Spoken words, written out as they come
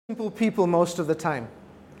Simple people most of the time.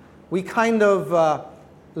 We kind of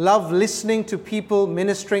love listening to people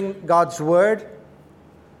ministering God's word,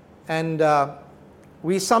 and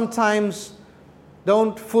we sometimes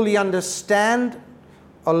don't fully understand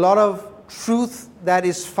a lot of truth that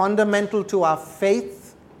is fundamental to our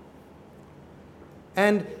faith.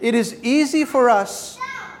 And it is easy for us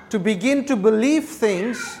to begin to believe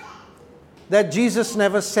things that Jesus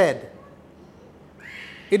never said.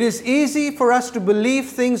 It is easy for us to believe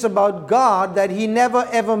things about God that He never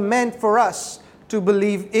ever meant for us to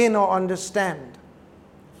believe in or understand.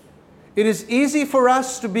 It is easy for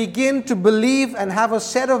us to begin to believe and have a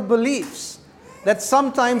set of beliefs that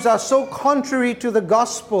sometimes are so contrary to the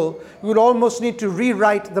gospel, you would almost need to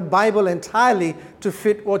rewrite the Bible entirely to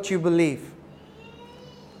fit what you believe.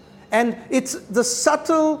 And it's the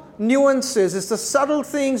subtle nuances, it's the subtle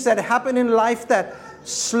things that happen in life that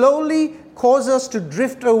slowly cause us to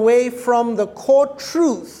drift away from the core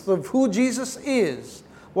truth of who Jesus is,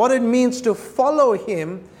 what it means to follow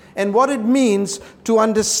Him, and what it means to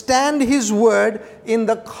understand His Word in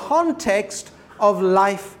the context of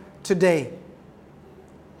life today.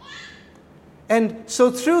 And so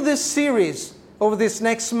through this series, over this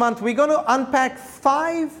next month, we're going to unpack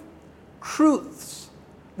 5 truths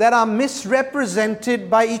that are misrepresented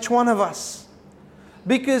by each one of us.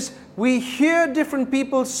 Because we hear different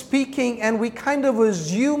people speaking and we kind of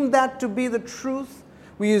assume that to be the truth.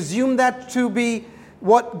 We assume that to be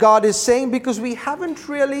what God is saying because we haven't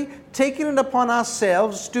really taken it upon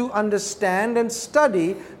ourselves to understand and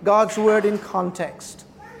study God's Word in context.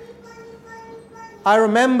 I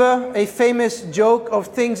remember a famous joke of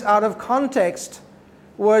things out of context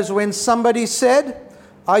was when somebody said,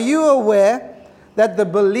 "Are you aware that the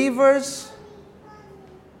believers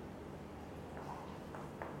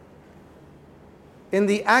in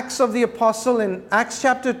the Acts of the Apostle, in Acts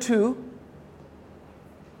chapter 2,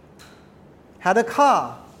 had a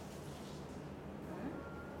car?"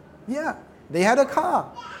 Yeah, they had a car.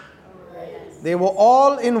 They were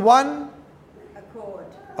all in one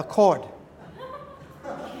accord.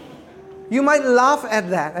 You might laugh at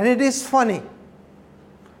that, and it is funny.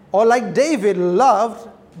 Or like David loved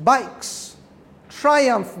bikes,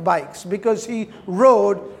 Triumph bikes, because he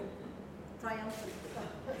rode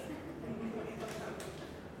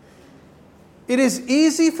It is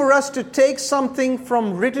easy for us to take something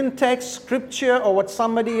from written text, scripture, or what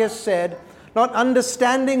somebody has said, not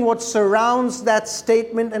understanding what surrounds that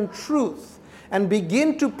statement and truth, and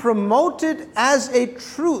begin to promote it as a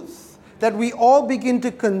truth that we all begin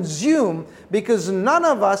to consume because none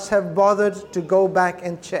of us have bothered to go back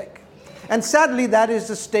and check. And sadly, that is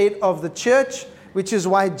the state of the church, which is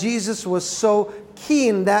why Jesus was so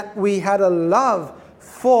keen that we had a love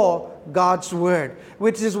for God's Word.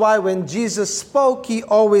 Which is why when Jesus spoke, He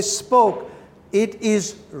always spoke, "It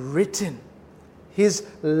is written." His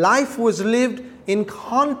life was lived in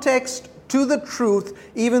context to the truth,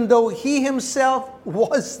 even though He Himself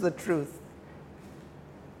was the truth.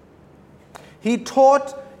 He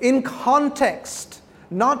taught in context,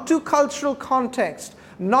 not to cultural context,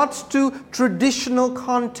 not to traditional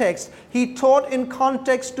context. He taught in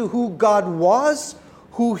context to who God was,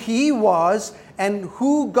 who He was, and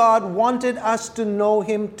who God wanted us to know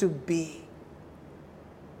Him to be.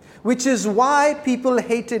 Which is why people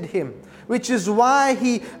hated Him. Which is why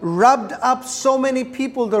He rubbed up so many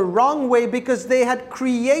people the wrong way, because they had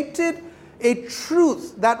created a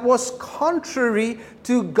truth that was contrary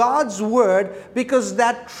to God's Word, because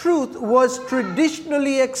that truth was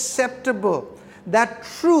traditionally acceptable. That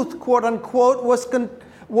truth, quote unquote, was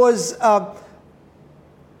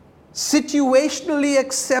situationally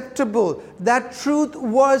acceptable. That truth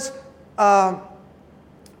was,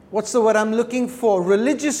 what's the word I'm looking for?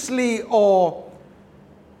 Religiously, or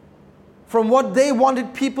from what they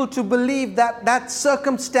wanted people to believe, that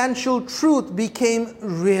circumstantial truth became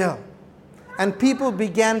real. And people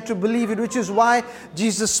began to believe it, which is why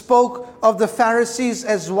Jesus spoke of the Pharisees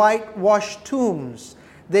as whitewashed tombs.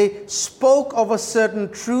 They spoke of a certain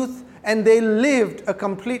truth and they lived a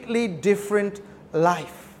completely different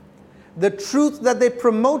life. The truth that they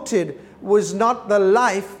promoted was not the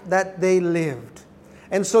life that they lived.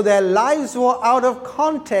 And so their lives were out of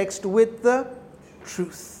context with the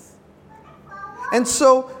truth. And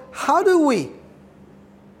so how do we,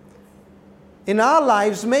 in our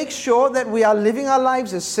lives, make sure that we are living our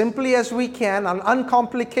lives as simply as we can, and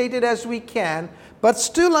uncomplicated as we can, but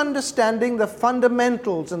still understanding the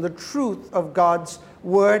fundamentals and the truth of God's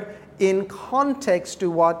Word in context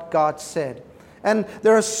to what God said? And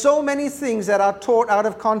there are so many things that are taught out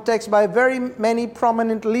of context by very many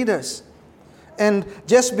prominent leaders. And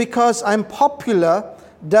just because I'm popular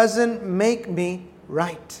doesn't make me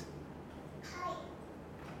right.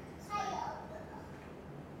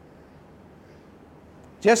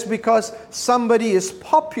 Just because somebody is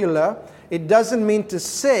popular, it doesn't mean to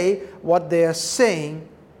say what they are saying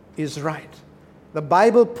is right. The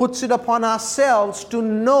Bible puts it upon ourselves to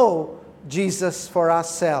know Jesus for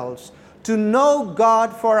ourselves, to know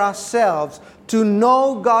God for ourselves, to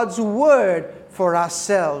know God's Word for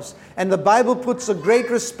ourselves. And the Bible puts a great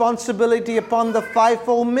responsibility upon the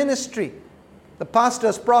fivefold ministry. The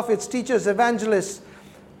pastors, prophets, teachers, evangelists,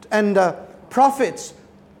 and prophets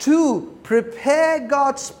to prepare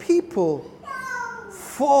God's people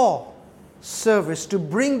for service, to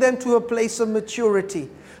bring them to a place of maturity.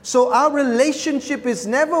 So our relationship is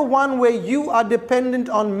never one where you are dependent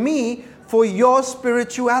on me for your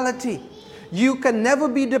spirituality. You can never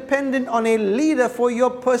be dependent on a leader for your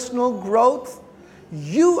personal growth.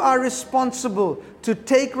 You are responsible to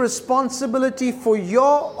take responsibility for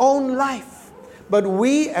your own life. But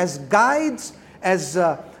we as guides, as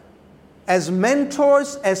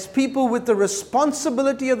mentors, as people with the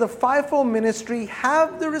responsibility of the fivefold ministry,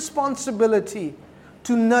 have the responsibility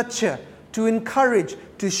to nurture, to encourage,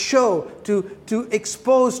 to show, to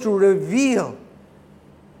expose, to reveal.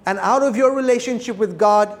 And out of your relationship with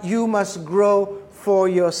God, you must grow for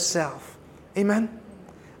yourself. Amen?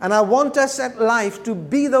 And I want us at Life to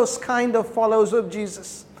be those kind of followers of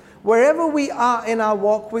Jesus. Wherever we are in our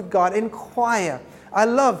walk with God, inquire. I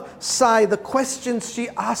love Sai, the questions she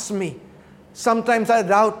asks me. Sometimes I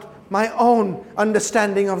doubt my own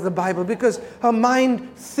understanding of the Bible because her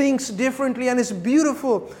mind thinks differently, and it's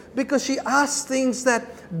beautiful because she asks things that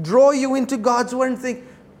draw you into God's Word and think,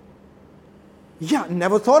 yeah,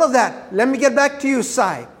 never thought of that. Let me get back to you,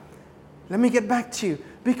 Sai. Let me get back to you.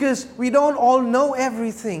 Because we don't all know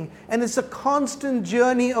everything, and it's a constant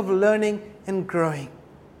journey of learning and growing.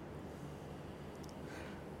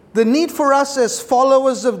 The need for us as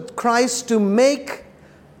followers of Christ to make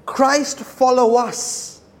Christ follow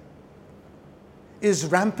us is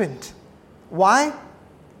rampant. Why?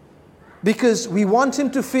 Because we want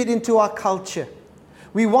Him to fit into our culture.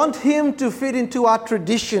 We want Him to fit into our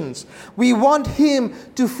traditions. We want Him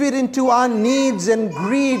to fit into our needs and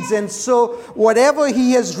greeds. And so whatever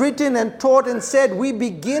He has written and taught and said, we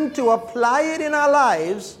begin to apply it in our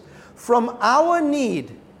lives from our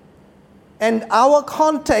need and our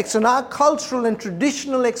context and our cultural and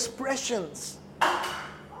traditional expressions.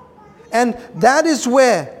 And that is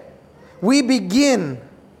where we begin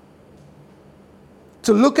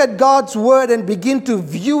to look at God's Word and begin to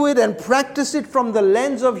view it and practice it from the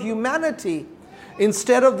lens of humanity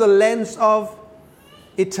instead of the lens of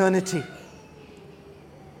eternity.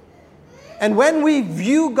 And when we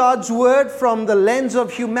view God's Word from the lens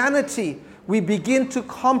of humanity, we begin to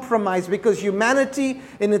compromise because humanity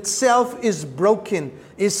in itself is broken,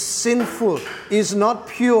 is sinful, is not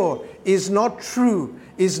pure, is not true,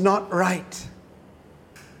 is not right.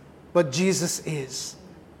 But Jesus is.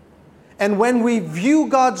 And when we view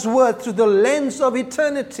God's Word through the lens of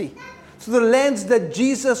eternity, through the lens that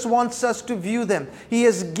Jesus wants us to view them, He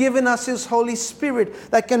has given us His Holy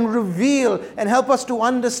Spirit that can reveal and help us to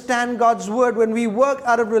understand God's Word. When we work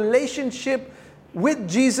out of relationship with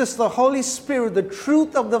Jesus, the Holy Spirit, the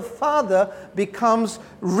truth of the Father becomes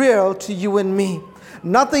real to you and me.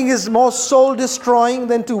 Nothing is more soul-destroying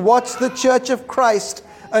than to watch the Church of Christ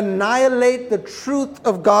annihilate the truth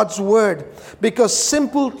of God's Word, because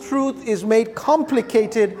simple truth is made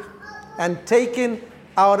complicated and taken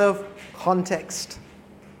out of context.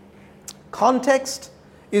 Context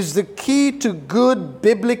is the key to good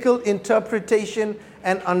biblical interpretation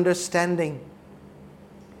and understanding.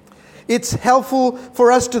 It's helpful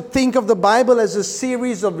for us to think of the Bible as a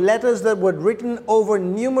series of letters that were written over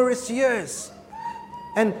numerous years.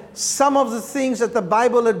 And some of the things that the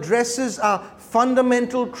Bible addresses are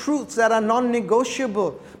fundamental truths that are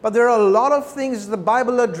non-negotiable. But there are a lot of things the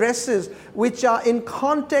Bible addresses which are in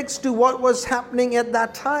context to what was happening at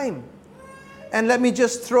that time. And let me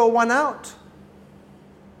just throw one out.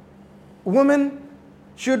 Women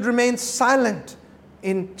should remain silent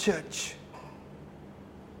in church.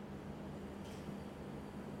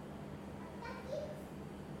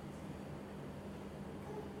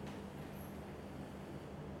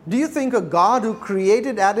 Do you think a God who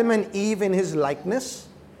created Adam and Eve in His likeness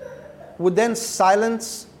would then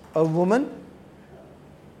silence a woman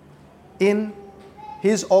in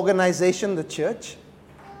His organization, the church?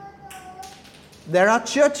 There are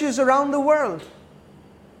churches around the world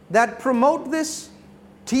that promote this,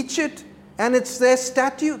 teach it, and it's their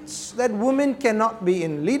statutes that women cannot be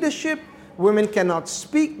in leadership, women cannot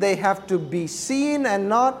speak, they have to be seen and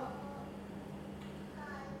not.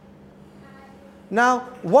 Now,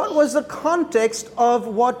 what was the context of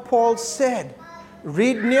what Paul said?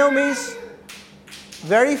 Read Naomi's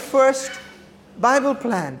very first Bible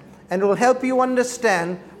plan, and it will help you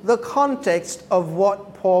understand the context of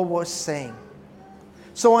what Paul was saying.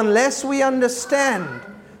 So unless we understand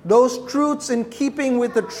those truths in keeping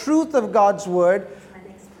with the truth of God's Word,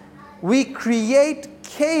 we create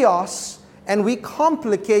chaos and we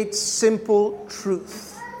complicate simple truth.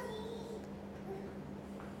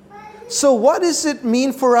 So what does it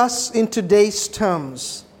mean for us in today's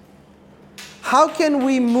terms? How can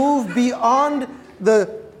we move beyond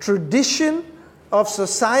the tradition of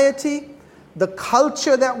society, the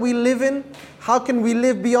culture that we live in? How can we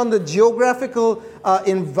live beyond the geographical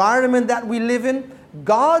environment that we live in?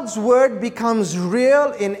 God's Word becomes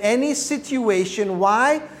real in any situation.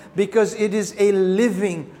 Why? Because it is a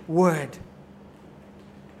living Word.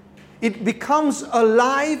 It becomes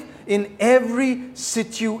alive in every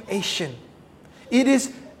situation. It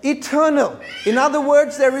is eternal. In other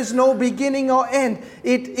words, there is no beginning or end.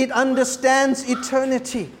 It understands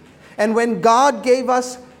eternity. And when God gave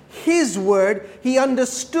us His Word, He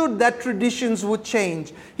understood that traditions would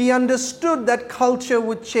change. He understood that culture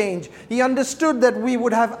would change. He understood that we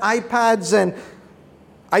would have iPads, and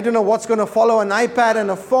I don't know what's going to follow an iPad and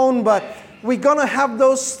a phone, but we're going to have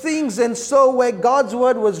those things. And so where God's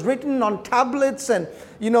Word was written on tablets and,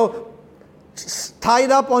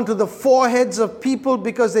 tied up onto the foreheads of people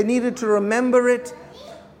because they needed to remember it,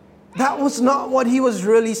 that was not what He was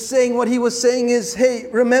really saying. What He was saying is, hey,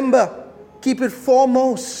 remember, keep it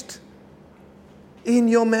foremost in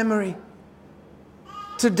your memory.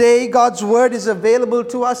 Today, God's Word is available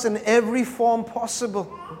to us in every form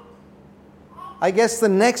possible. I guess the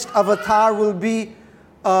next avatar will be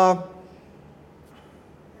God's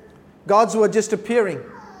Word just appearing.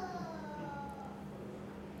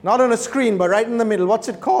 Not on a screen, but right in the middle. What's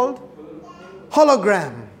it called?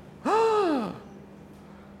 Hologram.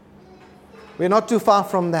 We're not too far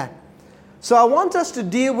from that. So I want us to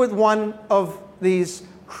deal with one of these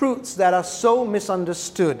truths that are so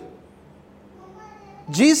misunderstood.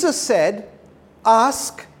 Jesus said,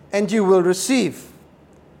 "Ask and you will receive,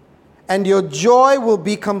 and your joy will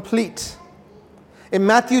be complete." In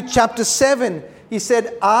Matthew chapter 7, He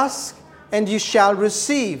said, "Ask and you shall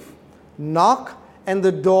receive. Knock and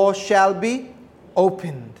the door shall be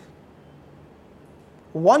opened."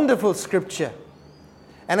 Wonderful scripture.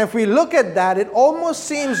 And if we look at that, it almost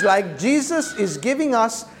seems like Jesus is giving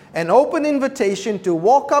us an open invitation to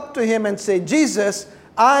walk up to Him and say, "Jesus,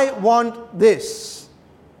 I want this."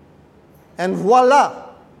 And voila,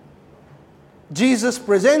 Jesus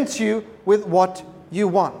presents you with what you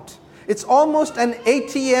want. It's almost an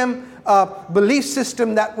ATM belief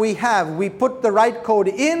system that we have. We put the right code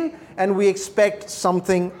in and we expect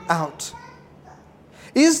something out.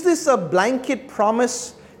 Is this a blanket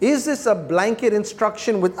promise? Is this a blanket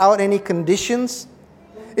instruction without any conditions?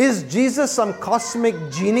 Is Jesus some cosmic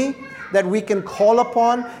genie that we can call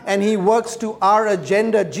upon and He works to our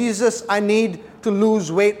agenda? Jesus, I need to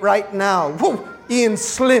lose weight right now. Whoa, Ian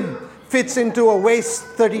Slim fits into a waist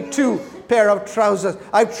 32 pair of trousers.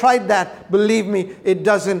 I've tried that. Believe me, it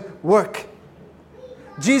doesn't work.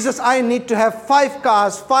 Jesus, I need to have 5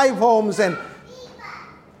 cars, 5 homes, and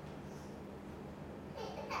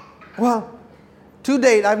well, to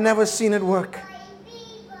date, I've never seen it work.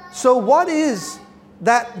 So what is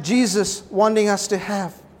that Jesus wanting us to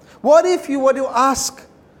have? What if you were to ask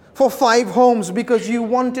for 5 homes because you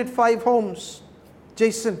wanted 5 homes?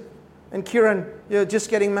 Jason and Kieran, you're just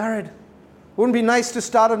getting married. Wouldn't it be nice to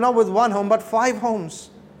start not with 1 home, but 5 homes?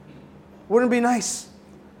 Wouldn't it be nice?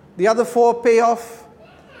 The other 4 pay off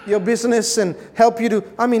your business and help you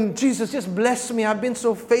to, Jesus, just bless me. I've been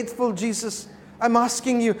so faithful, Jesus. I'm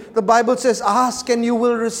asking you. The Bible says, ask and you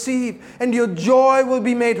will receive, and your joy will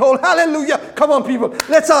be made whole. Hallelujah. Come on, people.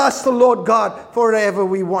 Let's ask the Lord God for whatever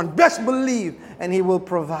we want. Best believe, and He will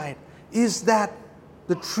provide. Is that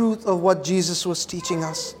the truth of what Jesus was teaching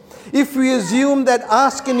us? If we assume that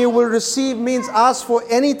ask and you will receive means ask for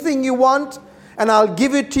anything you want and I'll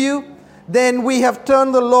give it to you, then we have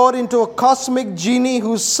turned the Lord into a cosmic genie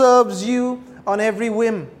who serves you on every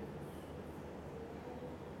whim.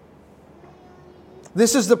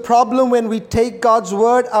 This is the problem when we take God's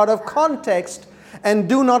Word out of context and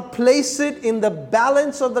do not place it in the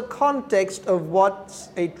balance of the context of what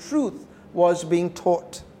a truth was being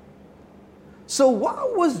taught. So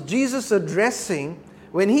what was Jesus addressing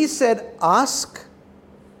when He said, ask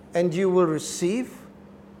and you will receive,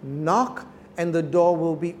 knock and the door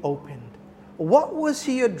will be opened? What was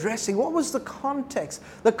He addressing? What was the context?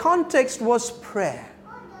 The context was prayer.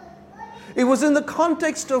 It was in the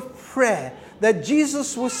context of prayer that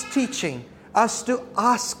Jesus was teaching us to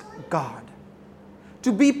ask God,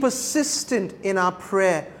 to be persistent in our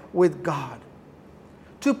prayer with God,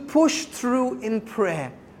 to push through in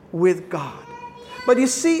prayer with God. But you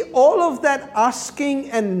see, all of that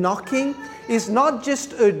asking and knocking is not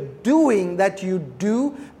just a doing that you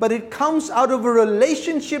do, but it comes out of a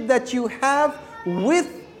relationship that you have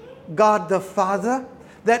with God the Father,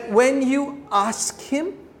 that when you ask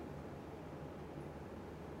Him,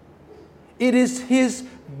 it is His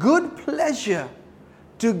good pleasure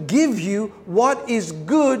to give you what is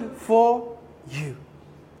good for you.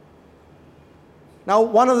 Now,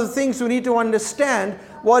 one of the things we need to understand,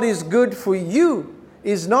 what is good for you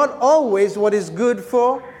is not always what is good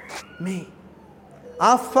for me.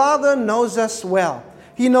 Our Father knows us well.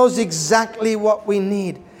 He knows exactly what we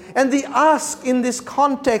need. And the ask in this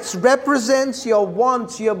context represents your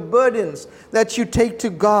wants, your burdens that you take to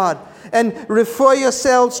God, and refer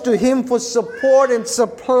yourselves to Him for support and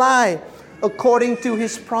supply according to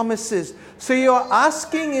His promises. So your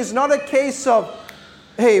asking is not a case of,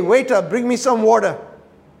 hey, waiter, bring me some water.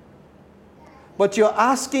 But your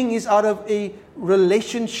asking is out of a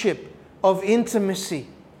relationship of intimacy,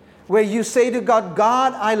 where you say to God,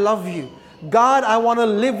 God, I love you. God, I want to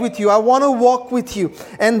live with you. I want to walk with you.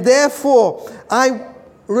 And therefore, I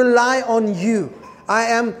rely on you. I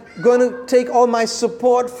am going to take all my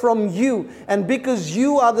support from you. And because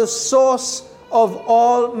you are the source of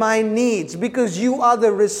all my needs, because you are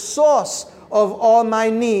the resource of all my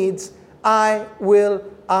needs, I will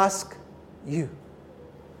ask you.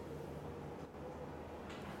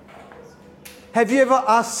 Have you ever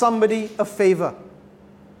asked somebody a favor?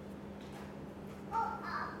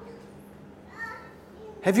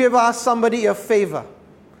 Have you ever asked somebody a favor?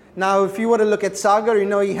 Now, if you were to look at Sagar, you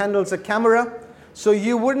know he handles a camera. So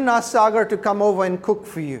you wouldn't ask Sagar to come over and cook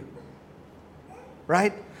for you.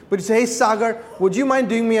 Right? But you say, hey Sagar, would you mind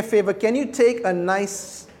doing me a favor? Can you take a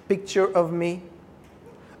nice picture of me?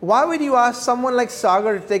 Why would you ask someone like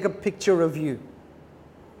Sagar to take a picture of you?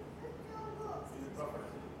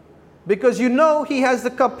 Because you know he has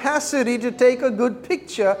the capacity to take a good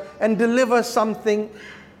picture and deliver something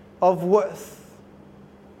of worth.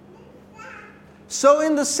 So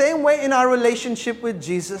in the same way in our relationship with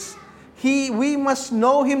Jesus, we must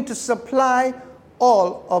know Him to supply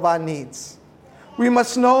all of our needs. We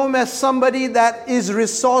must know Him as somebody that is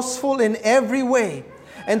resourceful in every way.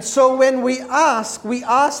 And so when we ask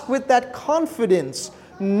with that confidence,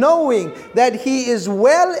 knowing that He is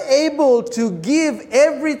well able to give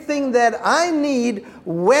everything that I need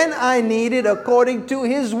when I need it according to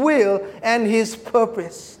His will and His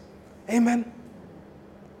purpose. Amen.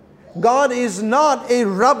 God is not a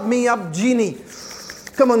rub-me-up genie.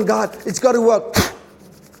 Come on, God, it's got to work.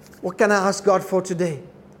 What can I ask God for today?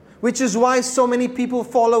 Which is why so many people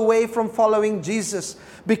fall away from following Jesus.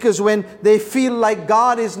 Because when they feel like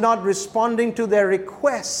God is not responding to their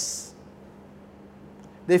requests,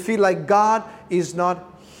 they feel like God is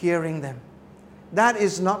not hearing them. That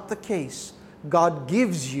is not the case. God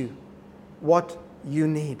gives you what you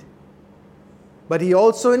need. But He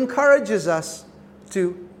also encourages us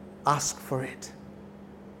to ask for it.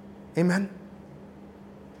 Amen.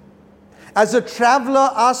 As a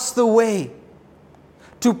traveler asks the way,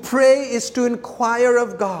 to pray is to inquire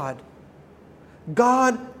of God.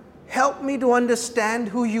 God, help me to understand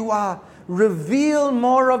who you are. Reveal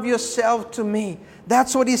more of yourself to me.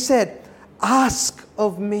 That's what He said. Ask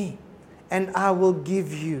of me and I will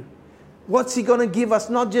give you. What's He going to give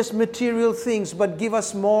us? Not just material things, but give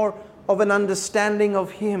us more of an understanding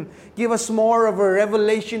of Him. Give us more of a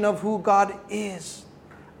revelation of who God is.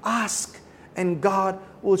 Ask and God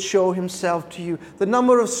will show Himself to you. The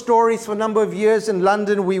number of stories for a number of years in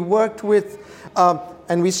London we worked with,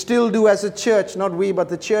 and we still do as a church, not we, but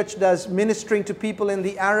the church does, ministering to people in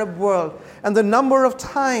the Arab world. And the number of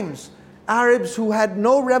times Arabs who had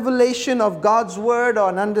no revelation of God's Word or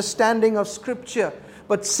an understanding of Scripture,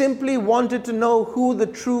 but simply wanted to know who the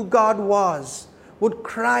true God was, would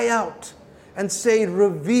cry out and say,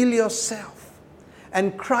 reveal yourself.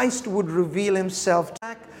 And Christ would reveal Himself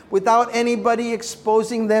without anybody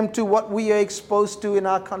exposing them to what we are exposed to in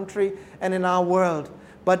our country and in our world.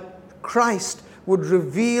 But Christ would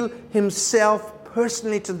reveal Himself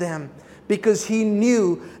personally to them because He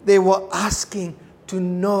knew they were asking to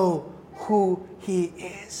know who He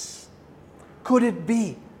is. Could it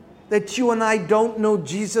be that you and I don't know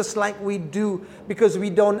Jesus like we do because we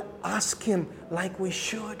don't ask Him like we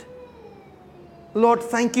should? Lord,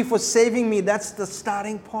 thank you for saving me. That's the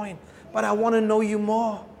starting point. But I want to know you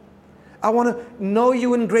more. I want to know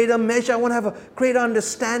you in greater measure. I want to have a greater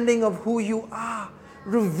understanding of who you are.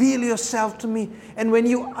 Reveal yourself to me. And when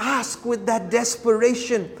you ask with that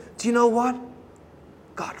desperation, do you know what?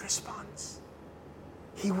 God responds.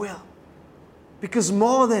 He will. Because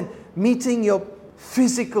more than meeting your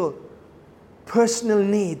physical, personal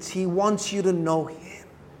needs, He wants you to know Him.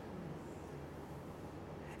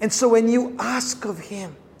 And so when you ask of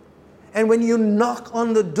Him, and when you knock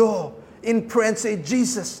on the door in prayer and say,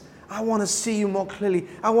 Jesus, I want to see you more clearly.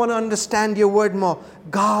 I want to understand your word more.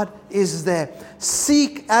 God is there.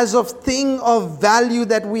 Seek as of thing of value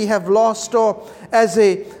that we have lost, or as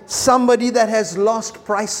somebody that has lost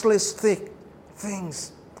priceless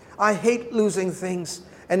things. I hate losing things.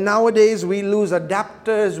 And nowadays we lose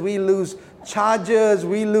adapters, we lose chargers,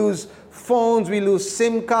 we lose phones, we lose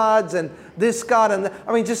SIM cards and this card and that.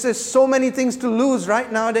 I mean, just there's so many things to lose right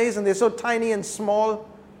nowadays, and they're so tiny and small.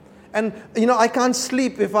 And I can't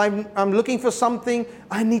sleep if I'm looking for something.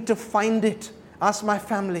 I need to find it. Ask my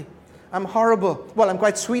family. I'm horrible. Well, I'm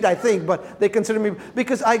quite sweet, I think, but they consider me,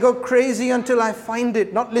 because I go crazy until I find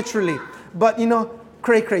it. Not literally, but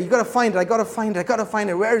cray. You got to find it. I got to find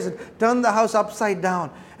it. Where is it? Turn the house upside down.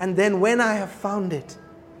 And then when I have found it,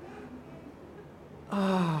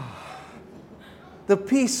 the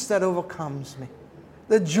peace that overcomes me,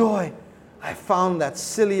 the joy, I found that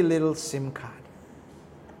silly little SIM card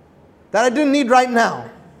that I didn't need right now.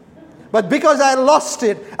 But because I lost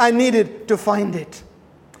it, I needed to find it.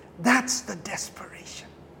 That's the desperation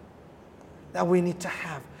that we need to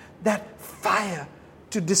have. That fire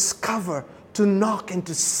to discover, to knock, and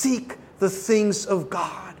to seek the things of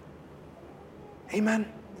God. Amen.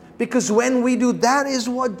 Because when we do, that is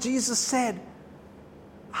what Jesus said.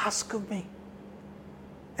 Ask of me,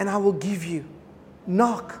 and I will give you.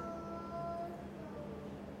 Knock.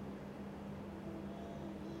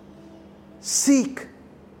 Seek,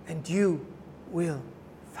 and you will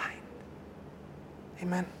find.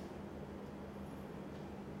 Amen.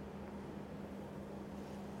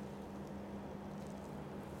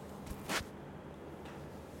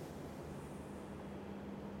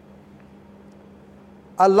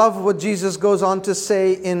 I love what Jesus goes on to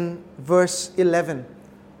say in verse 11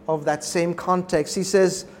 of that same context. He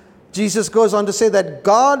says, Jesus goes on to say that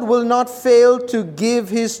God will not fail to give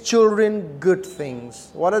His children good things.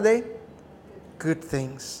 What are they? Good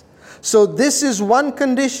things. So this is one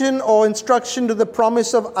condition or instruction to the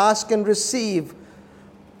promise of ask and receive.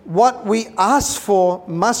 What we ask for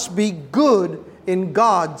must be good in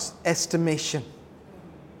God's estimation.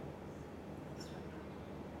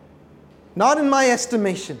 Not in my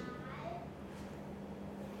estimation.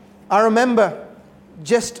 I remember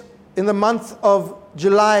just in the month of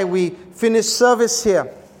July, we finished service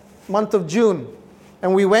here, month of June,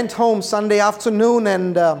 and we went home Sunday afternoon,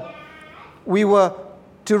 and we were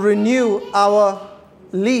to renew our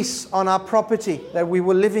lease on our property that we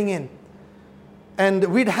were living in. And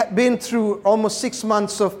we'd been through almost 6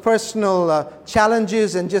 months of personal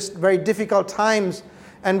challenges and just very difficult times.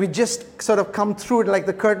 And we just sort of come through it like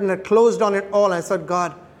the curtain had closed on it all. And I thought,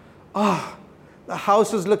 God, the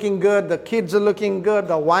house is looking good. The kids are looking good.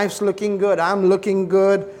 The wife's looking good. I'm looking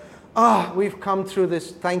good. We've come through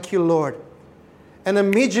this. Thank you, Lord. And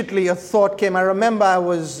immediately a thought came. I remember I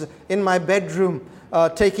was in my bedroom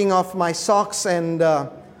taking off my socks, and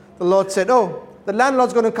the Lord said, the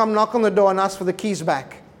landlord's going to come knock on the door and ask for the keys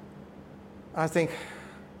back. I think,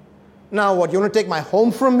 now what, you want to take my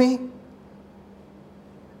home from me?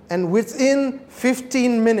 And within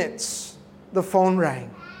 15 minutes, the phone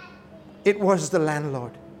rang. It was the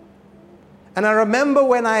landlord. And I remember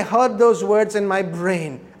when I heard those words in my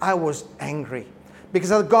brain, I was angry. Because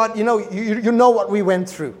God, you know what we went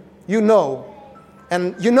through. You know.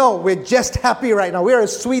 And we're just happy right now. We're a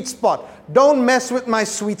sweet spot. Don't mess with my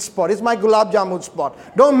sweet spot. It's my gulab jamun spot.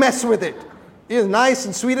 Don't mess with it. It's nice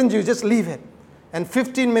and sweet and juicy. Just leave it. And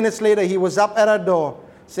 15 minutes later, he was up at our door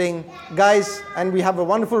saying, guys, and we have a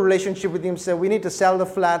wonderful relationship with him, so we need to sell the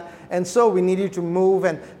flat, and so we need you to move,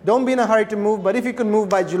 and don't be in a hurry to move, but if you can move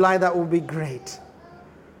by July, that would be great.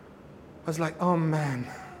 I was like, oh man,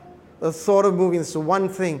 the thought of moving is the one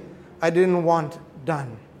thing I didn't want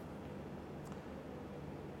done.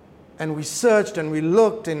 And we searched and we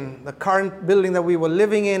looked in the current building that we were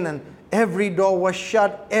living in, and every door was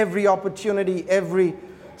shut, every opportunity, every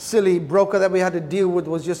silly broker that we had to deal with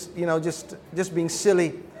was just being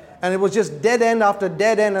silly. And it was just dead end after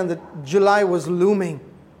dead end, and the July was looming.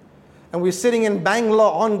 And we were sitting in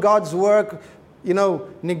Bangalore on God's work,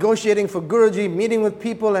 negotiating for Guruji, meeting with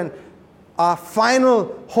people, and our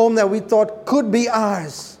final home that we thought could be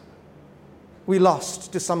ours, we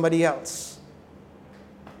lost to somebody else.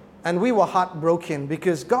 And we were heartbroken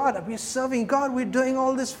because, God, we're serving God, we're doing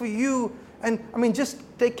all this for you. And just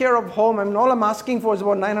take care of home. All I'm asking for is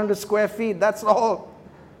about 900 square feet. That's all.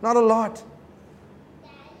 Not a lot.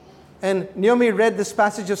 And Naomi read this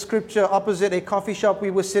passage of scripture opposite a coffee shop we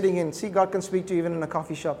were sitting in. See, God can speak to you even in a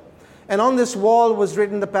coffee shop. And on this wall was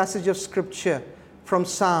written the passage of scripture from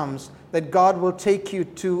Psalms that God will take you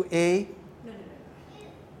to a... No.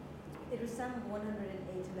 It was Psalm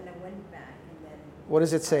 108, and then I went back, and then... What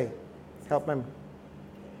does it say? Help me. The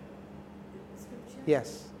scripture?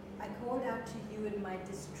 Yes. I called out to you in my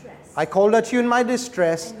distress. I called out to you in my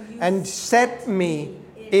distress and set me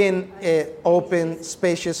in an open,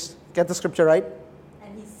 spacious... Get the scripture right?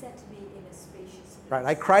 And he set me in a spacious place. Right.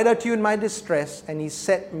 I cried out to you in my distress, and he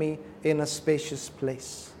set me in a spacious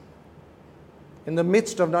place. In the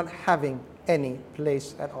midst of not having any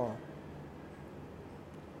place at all.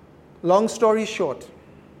 Long story short,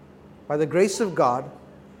 by the grace of God,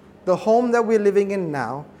 the home that we're living in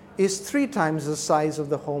now is 3 times the size of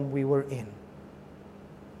the home we were in.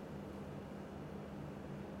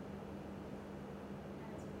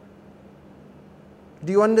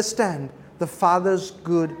 Do you understand the Father's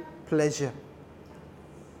good pleasure?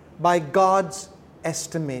 By God's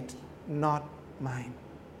estimate, not mine.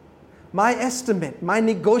 My estimate, my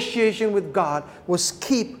negotiation with God was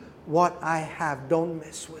keep what I have. Don't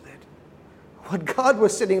mess with it. What God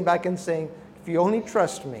was sitting back and saying, if you only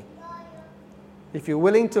trust me, if you're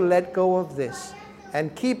willing to let go of this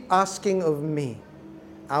and keep asking of me,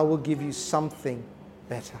 I will give you something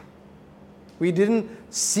better. We didn't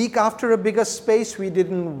seek after a bigger space. We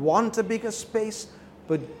didn't want a bigger space,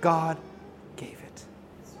 but God gave it.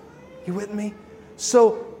 You with me?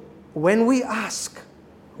 So when we ask,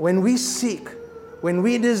 when we seek, when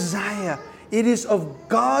we desire, it is of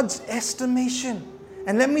God's estimation.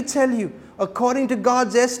 And let me tell you, according to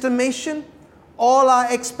God's estimation, all our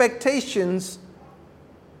expectations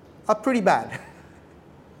are pretty bad.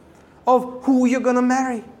 Of who you're going to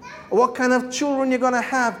marry, what kind of children you're going to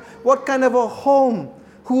have, what kind of a home,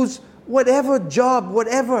 whose whatever job,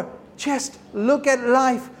 whatever. Just look at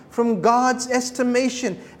life from God's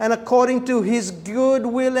estimation, and according to His good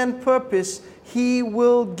will and purpose, He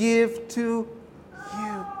will give to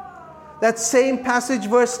you. That same passage,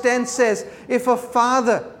 verse 10 says, if a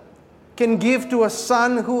father can give to a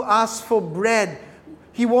son who asks for bread,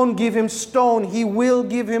 He won't give him stone, He will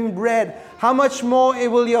give him bread. How much more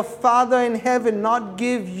will your Father in heaven not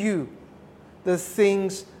give you the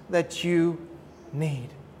things that you need?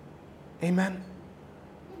 Amen.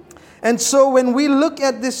 And so when we look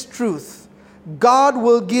at this truth, God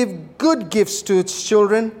will give good gifts to His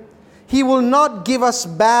children. He will not give us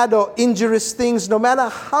bad or injurious things, no matter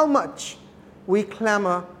how much we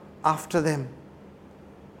clamor after them.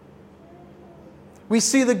 We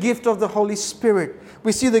see the gift of the Holy Spirit.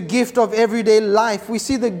 We see the gift of everyday life. We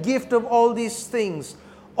see the gift of all these things.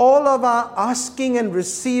 All of our asking and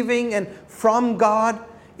receiving and from God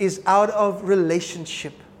is out of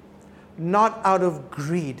relationship, not out of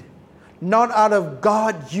greed, not out of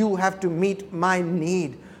God, you have to meet my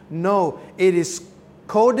need. No, it is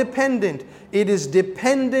codependent. It is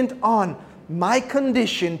dependent on my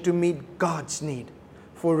condition to meet God's need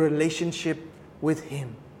for relationship with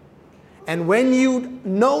Him. And when you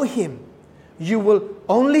know Him, you will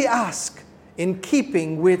only ask in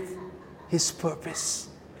keeping with His purpose.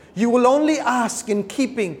 You will only ask in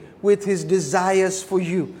keeping with His desires for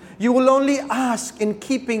you. You will only ask in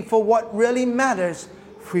keeping for what really matters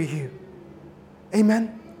for you.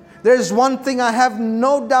 Amen. There is one thing I have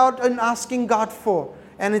no doubt in asking God for,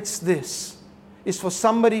 and it's this. It's for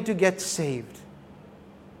somebody to get saved.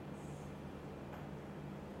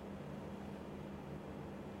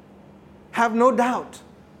 Have no doubt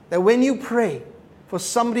that when you pray for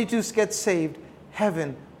somebody to get saved,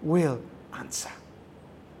 heaven will answer.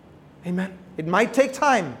 Amen. It might take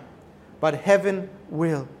time, but heaven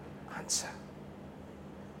will answer.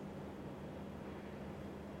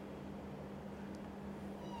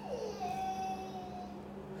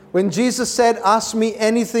 When Jesus said, ask me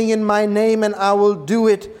anything in my name and I will do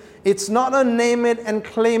it, it's not a name it and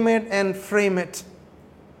claim it and frame it.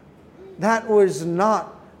 That was not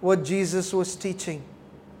what Jesus was teaching.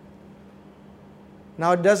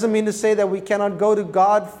 Now, it doesn't mean to say that we cannot go to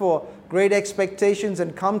God for great expectations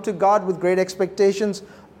and come to God with great expectations.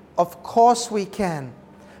 Of course we can.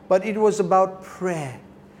 But it was about prayer.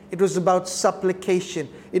 It was about supplication.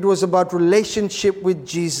 It was about relationship with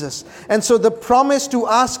Jesus. And so the promise to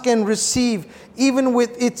ask and receive, even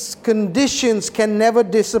with its conditions, can never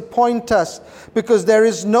disappoint us, because there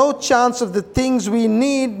is no chance of the things we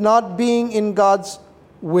need not being in God's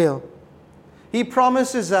will. He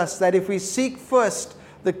promises us that if we seek first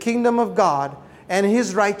the kingdom of God and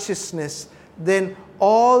His righteousness, then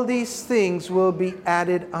all these things will be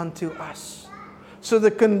added unto us. So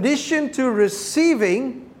the condition to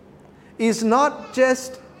receiving is not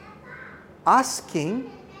just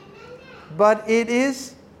asking, but it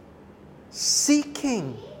is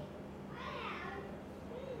seeking.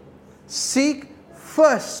 Seek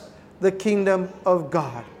first the kingdom of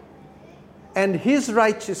God and His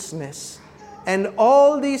righteousness, and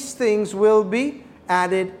all these things will be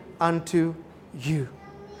added unto you.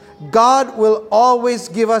 God will always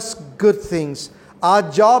give us good things. Our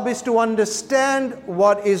job is to understand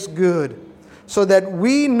what is good so that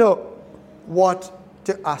we know what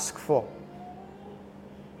to ask for.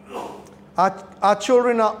 Our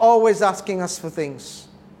children are always asking us for things.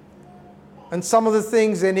 And some of the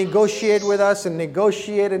things they negotiate with us and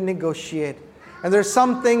negotiate and negotiate. And there's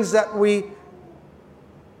some things that we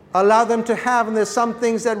allow them to have, and there's some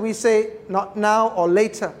things that we say not now or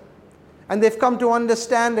later. And they've come to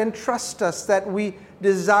understand and trust us that we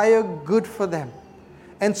desire good for them.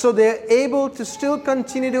 And so they're able to still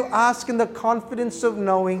continue to ask in the confidence of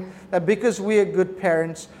knowing that because we are good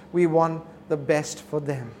parents, we want the best for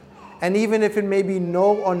them. And even if it may be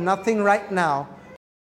no or nothing right now,